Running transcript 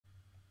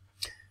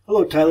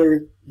Hello,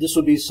 Tyler. This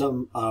will be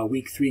some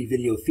week 3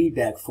 video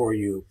feedback for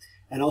you.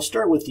 And I'll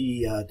start with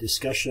the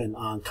discussion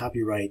on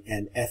copyright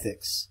and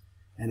ethics.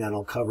 And then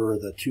I'll cover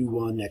the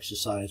 2-1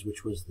 exercise,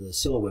 which was the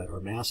silhouette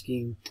or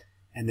masking,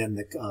 and then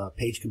the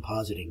page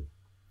compositing.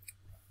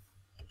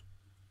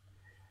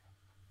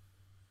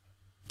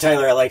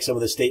 Tyler, I like some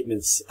of the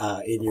statements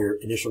in your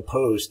initial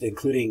post,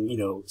 including,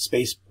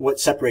 what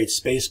separates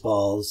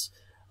Spaceballs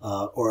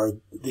or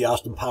the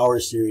Austin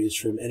Powers series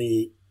from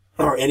any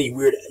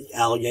weird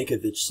Al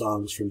Yankovic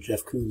songs from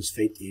Jeff Koons'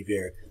 Fate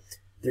d'Hiver.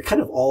 They're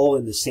kind of all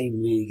in the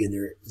same league in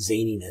their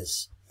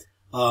zaniness.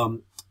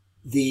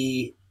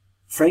 The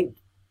Frank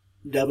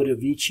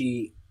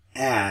Davidovich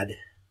ad,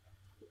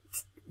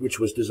 which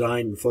was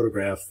designed and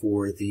photographed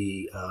for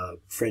the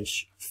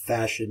French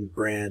fashion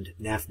brand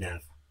Naf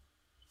Naf,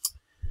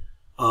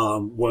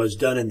 was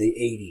done in the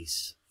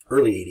 80s,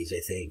 early 80s,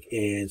 I think,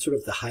 and sort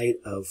of the height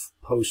of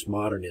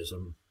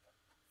postmodernism.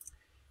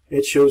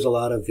 It shows a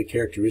lot of the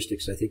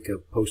characteristics, I think,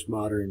 of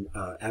postmodern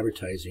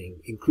advertising,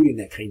 including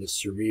that kind of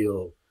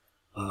surreal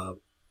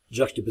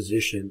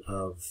juxtaposition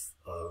of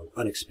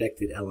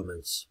unexpected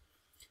elements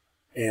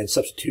and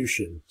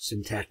substitution,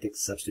 syntactic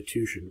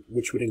substitution,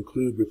 which would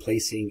include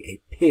replacing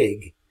a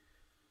pig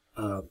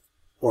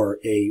or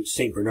a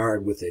St.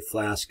 Bernard with a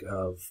flask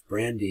of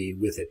brandy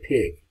with a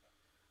pig.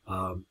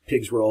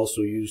 Pigs were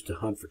also used to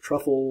hunt for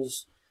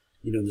truffles,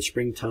 in the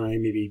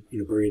springtime, maybe,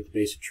 buried at the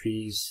base of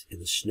trees in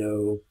the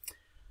snow.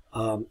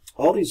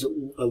 All these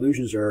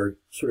allusions are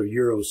sort of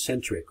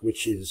Eurocentric,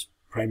 which is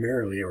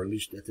primarily, or at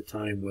least at the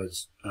time,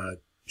 was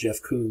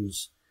Jeff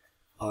Koons'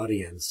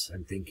 audience,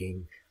 I'm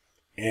thinking.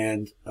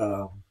 And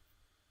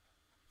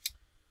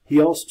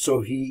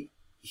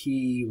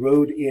he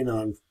rode in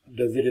on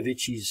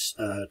Davidovich's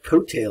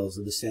coattails,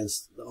 in the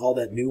sense, all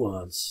that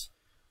nuance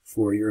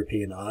for a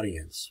European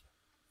audience.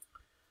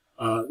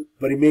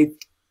 But he made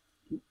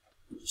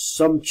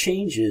some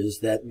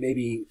changes that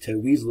maybe to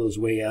weasel his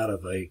way out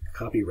of a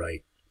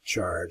copyright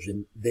charge,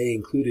 and they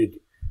included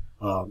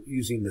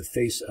using the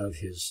face of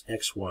his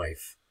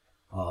ex-wife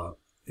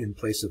in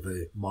place of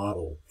a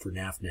model for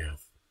Naf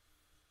Naf.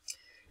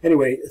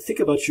 Anyway, think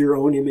about your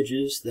own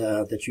images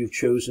that you've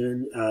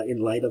chosen in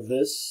light of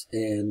this,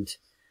 and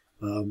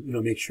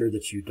make sure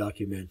that you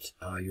document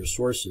your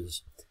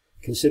sources.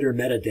 Consider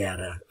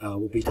metadata.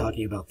 We'll be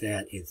talking about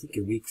that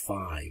in week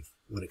 5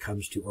 when it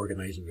comes to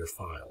organizing your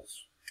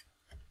files.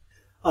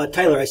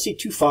 Tyler, I see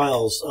 2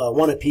 files,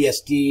 one a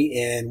PSD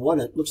and one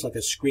that looks like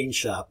a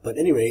screenshot. But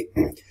anyway,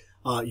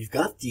 you've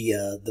got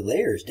the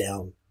layers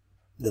down,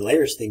 the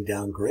layers thing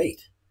down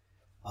great.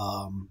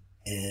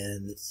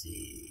 And let's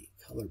see,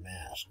 color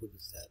mask. What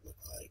does that look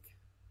like?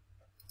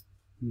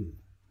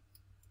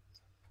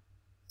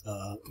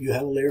 You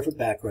have a layer for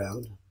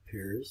background.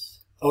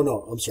 Appears. Oh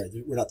no, I'm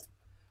sorry. We're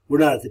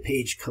not at the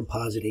page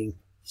compositing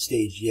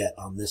stage yet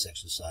on this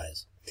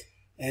exercise.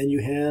 And you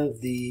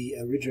have the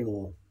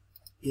original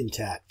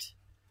intact.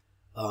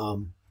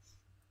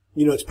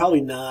 It's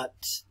probably not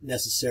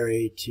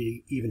necessary to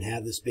even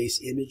have this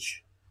base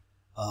image,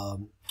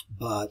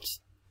 but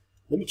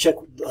let me check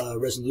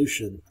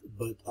resolution.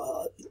 But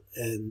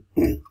and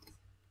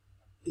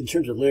in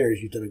terms of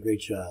layers, you've done a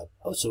great job.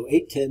 Oh, so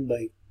 810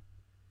 by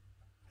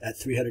at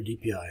 300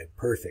 dpi,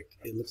 perfect.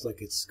 It looks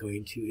like it's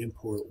going to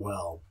import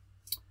well.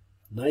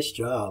 Nice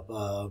job.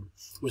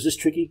 Was this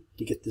tricky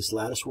to get this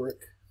lattice work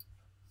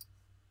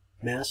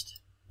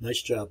masked?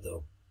 Nice job,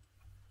 though.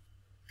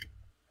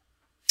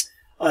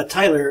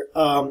 Tyler,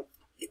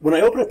 when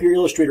I open up your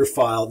Illustrator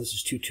file, this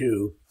is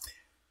 2.2,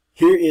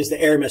 here is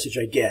the error message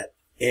I get.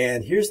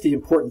 And here's the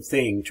important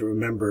thing to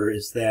remember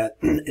is that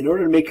in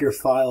order to make your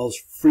files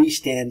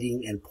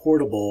freestanding and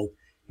portable,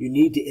 you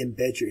need to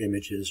embed your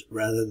images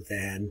rather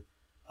than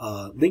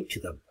link to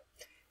them.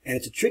 And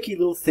it's a tricky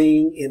little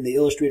thing in the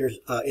Illustrator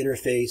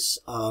interface.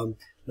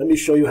 Let me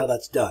show you how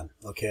that's done,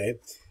 okay?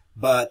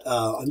 But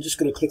I'm just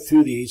going to click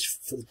through these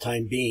for the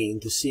time being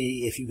to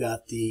see if you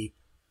got the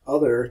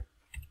other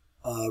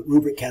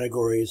rubric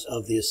categories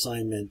of the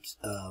assignment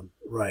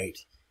right.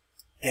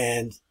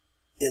 And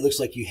it looks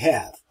like you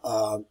have.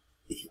 The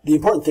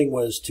important thing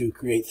was to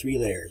create 3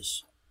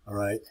 layers, all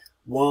right?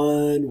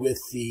 One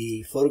with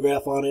the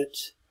photograph on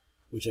it,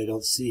 which I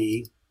don't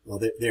see. Well,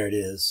 there it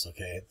is,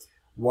 okay.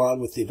 One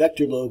with the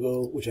vector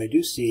logo, which I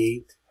do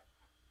see.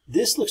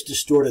 This looks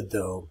distorted,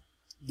 though.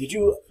 Did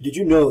you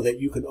know that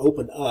you can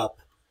open up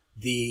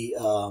the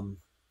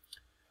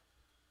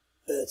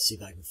let's see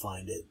if I can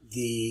find it,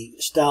 the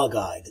style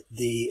guide,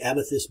 the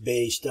Amethyst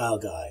Bay style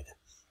guide,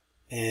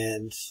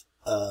 and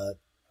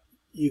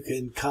you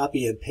can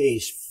copy and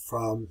paste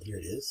from, here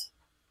it is,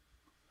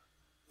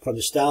 from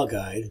the style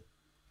guide.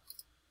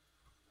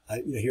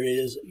 Here it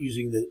is,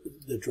 using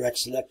the direct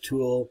select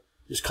tool,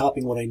 just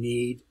copying what I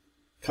need,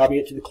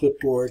 copying it to the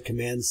clipboard,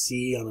 Command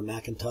C on a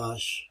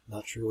Macintosh,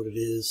 not sure what it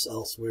is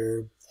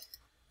elsewhere,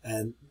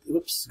 and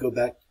whoops, go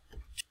back.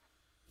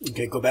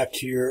 Okay, go back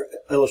to your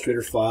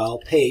Illustrator file,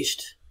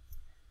 paste,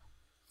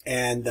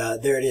 and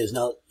there it is.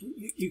 Now,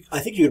 I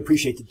think you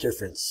appreciate the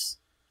difference.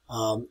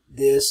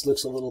 This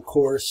looks a little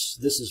coarse.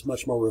 This is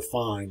much more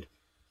refined.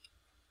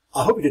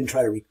 I hope you didn't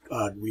try to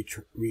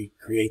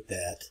recreate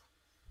that.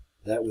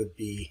 That would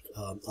be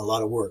a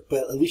lot of work.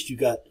 But at least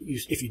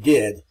if you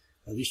did,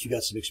 at least you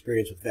got some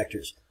experience with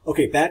vectors.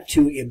 Okay, back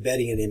to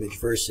embedding an image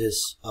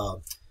versus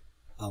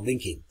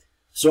linking.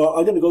 So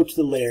I'm going to go to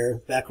the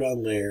layer,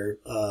 background layer,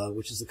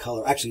 which is the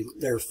color, actually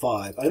layer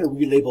 5. I'm going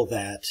to relabel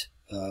that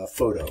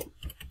photo.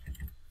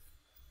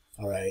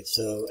 All right,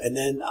 so, and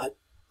then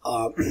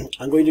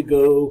I'm going to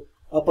go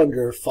up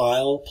under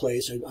File,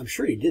 Place. I'm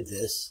sure you did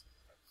this,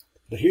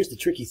 but here's the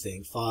tricky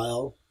thing.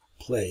 File,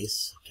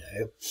 Place,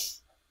 okay.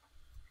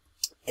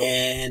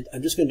 And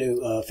I'm just going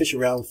to fish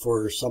around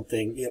for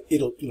something.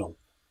 You'll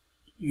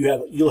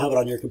have it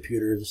on your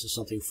computer. This is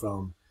something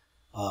from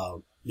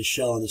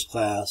Michelle in this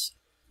class.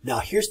 Now,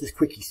 here's the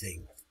quickie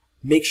thing.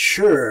 Make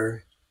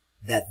sure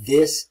that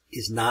this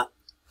is not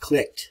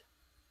clicked,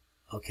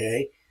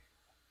 okay?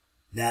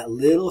 That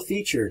little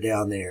feature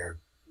down there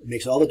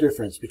makes all the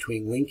difference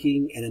between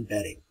linking and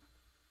embedding.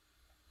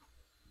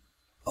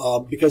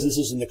 Because this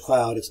is in the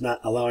cloud, it's not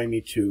allowing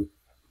me to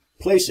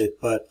place it,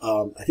 but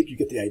I think you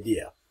get the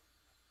idea.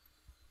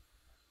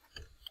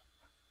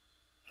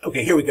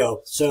 Okay, here we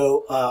go.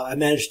 So I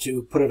managed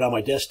to put it on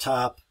my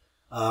desktop.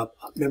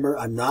 Remember,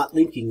 I'm not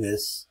linking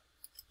this.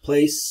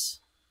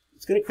 Place,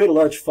 it's going to create a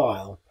large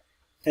file,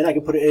 and I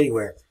can put it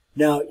anywhere.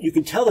 Now, you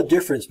can tell the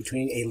difference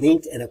between a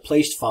linked and a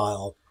placed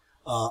file.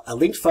 A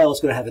linked file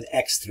is going to have an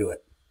X through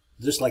it,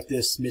 just like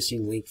this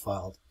missing link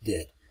file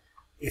did.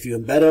 If you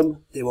embed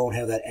them, they won't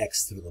have that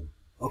X through them.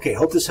 Okay,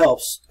 hope this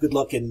helps. Good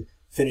luck in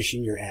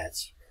finishing your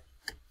ads.